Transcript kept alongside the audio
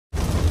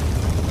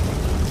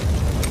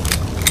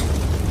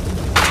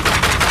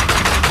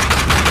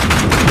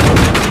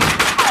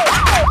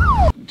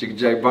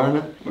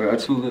BURNA. We're at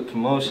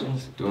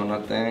TOOLITPROMOTIOns, doing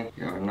our thing.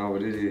 Y'all know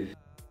what it is.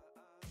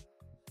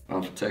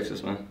 I'm from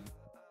Texas, man.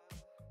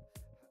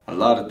 A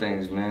lot of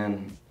things,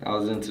 man. I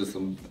was into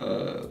some,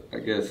 I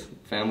guess,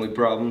 family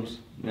problems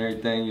and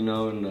everything, you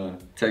know,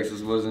 and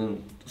Texas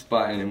wasn't the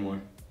spot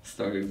anymore.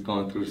 Started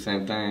going through the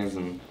same things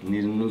and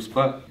needed a new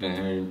spot. Been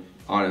here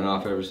on and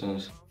off ever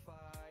since.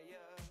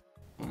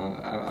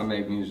 I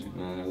make music,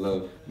 man. I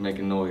love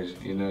making noise,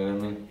 you know what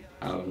I mean?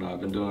 I don't know, I've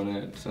been doing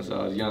that since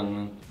I was young,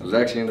 man. I was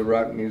actually into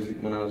rock music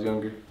when I was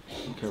younger.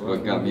 That's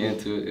what got me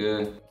into it,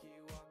 yeah.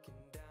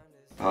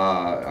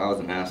 I was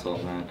an asshole,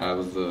 man. I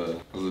was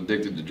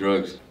addicted to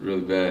drugs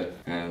really bad,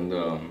 and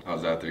I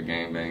was out there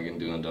gangbanging,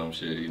 doing dumb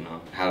shit, you know.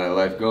 How that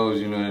life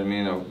goes, you know what I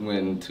mean? I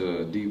went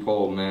into a deep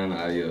hole, man.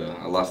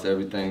 I lost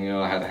everything, you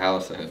know. I had a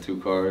house, I had 2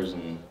 cars,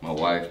 and my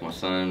wife, my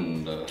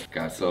son, and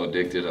got so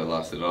addicted I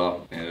lost it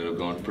all. Ended up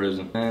going to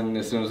prison. And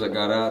as soon as I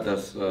got out,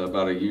 that's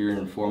about a year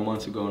and 4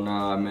 months ago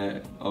now, I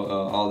met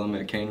all of them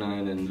at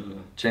K9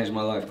 and changed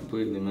my life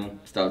completely, man.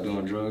 Stopped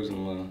doing drugs,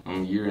 and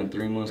I'm a year and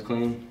 3 months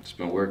clean. Just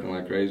been working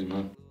like crazy,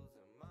 man.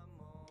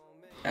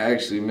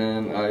 Actually,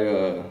 man,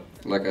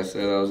 like I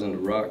said, I was into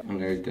rock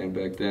and everything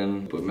back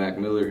then, but Mac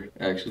Miller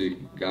actually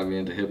got me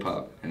into hip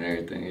hop and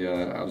everything.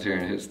 Yeah, I was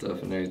hearing his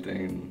stuff and everything,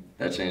 and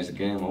that changed the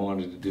game. I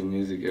wanted to do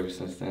music ever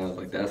since then. I was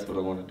like, that's what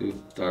I want to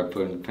do. Started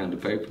putting the pen to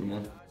paper,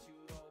 man.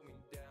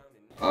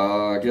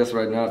 I guess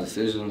right now,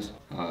 decisions.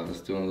 I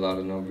was doing a lot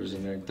of numbers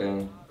and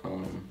everything.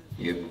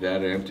 Either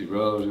that or empty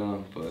roads, you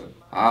know, but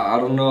I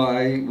don't know.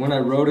 When I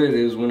wrote it,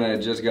 it was when I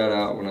just got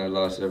out, when I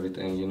lost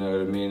everything, you know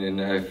what I mean? And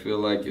I feel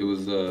like it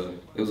was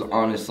an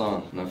honest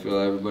song, and I feel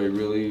like everybody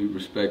really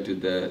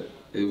respected that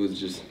it was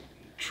just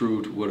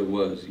true to what it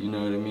was, you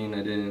know what I mean?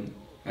 I didn't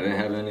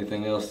have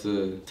anything else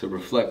to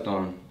reflect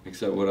on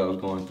except what I was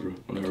going through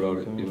when I wrote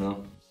it, you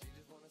know?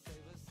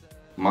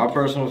 My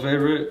personal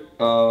favorite,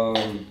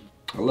 I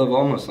love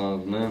all my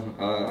songs, man.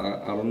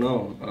 I don't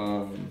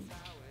know.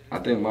 I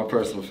think my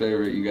personal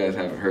favorite you guys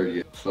haven't heard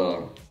yet.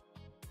 So,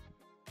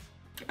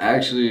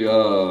 actually,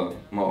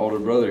 my older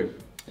brother,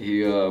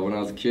 he, when I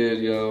was a kid,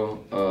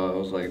 yo, I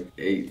was like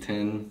 8,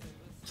 10,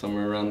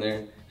 somewhere around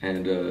there,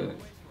 and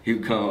he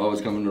would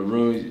always come in the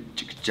room,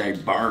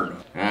 BURNA.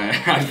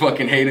 I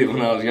fucking hated it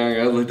when I was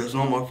younger. I was like, that's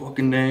not my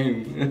fucking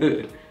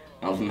name.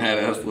 I was a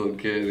mad-ass little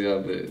kid, yeah,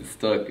 but it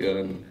stuck,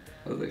 and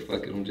I was like,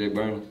 fuck it, I'm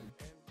BURNA.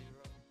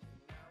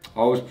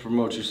 Always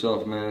promote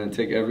yourself, man, and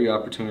take every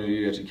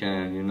opportunity that you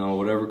can, you know,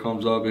 whatever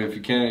comes up. And if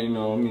you can't, you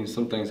know, I mean,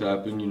 some things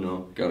happen, you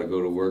know, gotta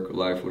go to work or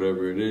life,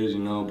 whatever it is,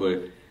 you know,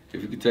 but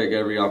if you could take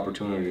every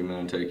opportunity,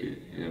 man, take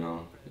it, you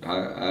know.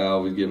 I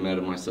always get mad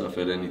at myself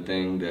at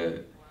anything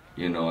that,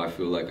 you know, I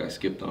feel like I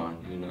skipped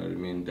on, you know what I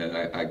mean, that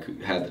I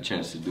had the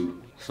chance to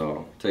do.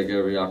 So, take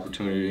every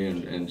opportunity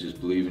and just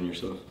believe in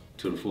yourself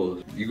to the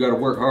fullest. You gotta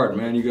work hard,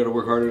 man. You gotta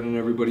work harder than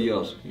everybody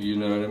else. You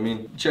know what I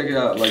mean? Check it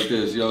out like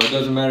this, yo. It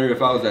doesn't matter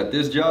if I was at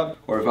this job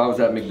or if I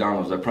was at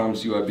McDonald's. I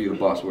promise you I'd be the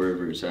boss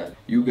wherever it's at.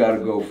 You gotta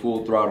go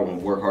full throttle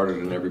and work harder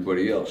than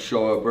everybody else.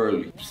 Show up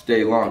early,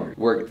 stay longer,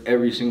 work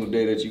every single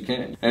day that you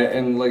can.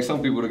 And like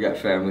some people that got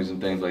families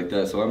and things like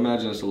that, so I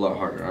imagine it's a lot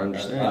harder. I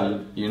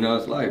understand, you know,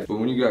 it's life. But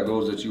when you got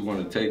goals that you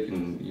wanna take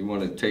and you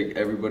wanna take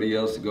everybody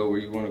else to go where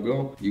you wanna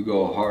go, you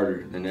go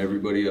harder than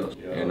everybody else.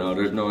 You know,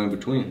 there's no in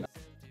between.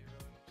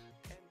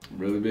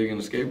 Really big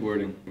into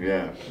skateboarding.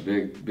 Yeah,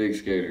 big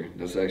skater.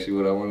 That's actually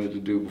what I wanted to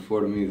do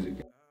before the music.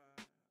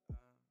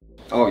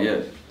 Oh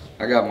yeah,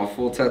 I got my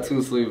full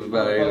tattoo sleeve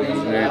about aliens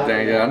and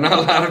everything. Yeah, I know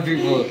a lot of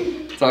people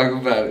talk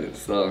about it,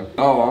 so.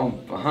 Oh, I'm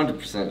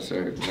 100%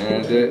 sure,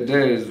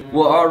 man.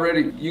 Well,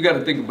 already, you gotta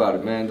think about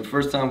it, man. The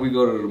first time we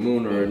go to the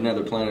moon or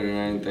another planet or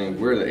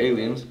anything, we're the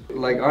aliens.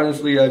 Like,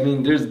 honestly, I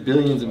mean, there's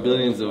billions and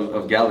billions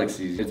of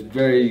galaxies. It's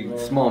very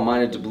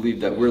small-minded to believe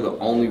that we're the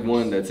only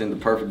one that's in the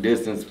perfect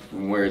distance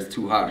from where it's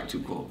too hot or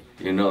too cold.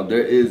 You know,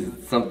 there is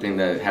something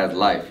that has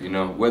life, you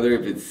know? Whether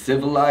if it's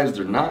civilized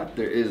or not,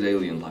 there is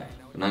alien life.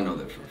 And I know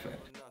that for a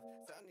fact.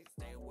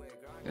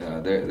 Yeah,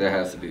 there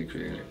has to be a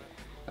creator.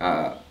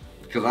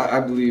 Because I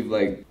believe,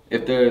 like,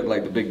 if there's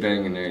like the Big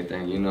Bang and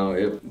everything, you know,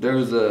 if there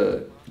was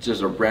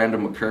just a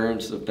random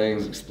occurrence of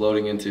things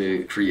exploding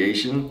into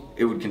creation,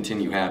 it would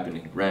continue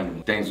happening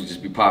randomly. Things would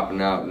just be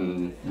popping out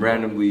and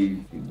randomly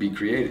be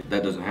created.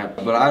 That doesn't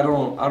happen. But I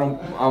don't,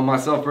 on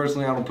myself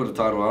personally, I don't put a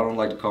title. I don't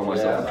like to call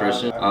myself a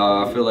Christian.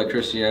 I feel like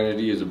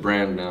Christianity is a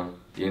brand now.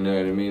 You know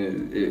what I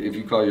mean? If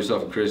you call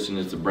yourself a Christian,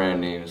 it's a brand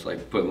name. It's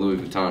like putting Louis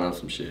Vuitton on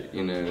some shit.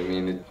 You know what I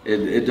mean?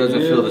 It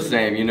doesn't feel the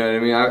same. You know what I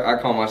mean? I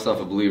call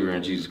myself a believer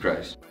in Jesus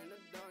Christ.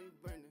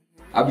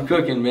 I be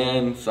cooking,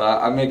 man, so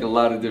I make a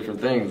lot of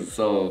different things.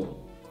 So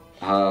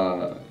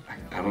I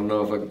don't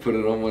know if I can put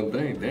it on one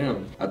thing.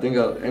 Damn. I think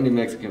any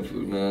Mexican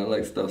food, man. I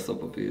like stuffed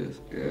sopapillas.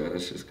 Yeah,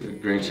 that's just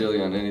good. Green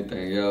chili on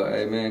anything. Yo,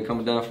 hey man,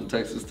 coming down from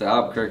Texas to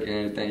Albuquerque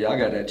and everything, y'all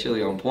got that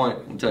chili on point.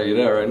 I'm tell you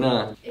that right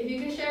now. If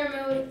you could share a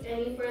meal with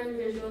any friend,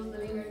 visuals,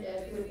 living or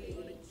dead, who would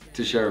it be?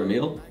 To share a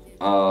meal?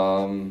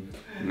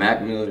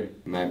 Mac Miller.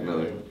 Mac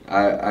Miller.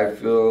 I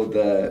feel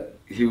that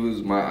he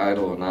was my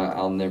idol and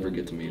I'll never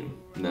get to meet him.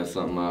 And that's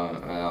something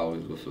I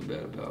always will feel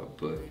bad about.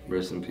 But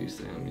rest in peace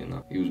to him, you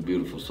know. He was a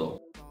beautiful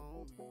soul.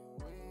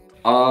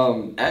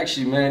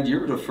 Actually, man, you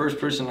were the first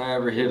person I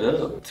ever hit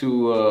up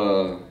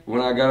to, when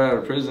I got out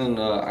of prison,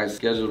 I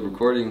scheduled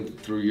recording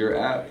through your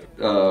app,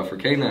 for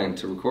K9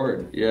 to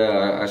record.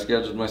 Yeah, I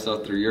scheduled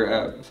myself through your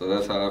app, so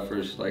that's how I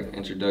first, like,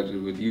 introduced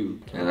with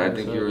you. And I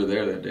think you were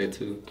there that day,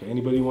 too. Okay,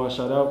 anybody you want to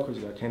shout out? Because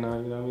you got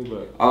K9, you know what I mean?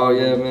 But oh,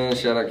 yeah, man,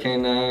 shout out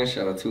K9,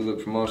 shout out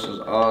Tulip Promotions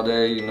all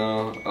day, you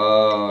know.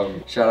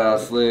 Shout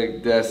out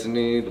Slick,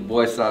 Destiny, the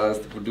boy Silas,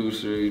 the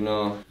producer, you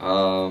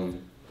know.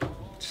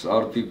 Just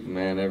all the people,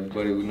 man,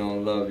 everybody we know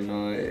and love, you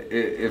know.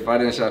 If I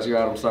didn't shout you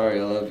out, I'm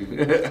sorry, I love you.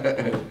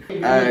 Alright,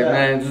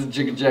 man, this is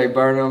Jigga J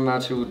BURNA. I'm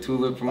out here with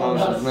Tulip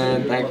Promotions,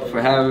 man. Thank you for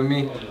having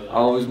me.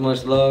 Always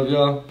much love,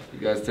 y'all. You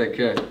guys take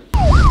care.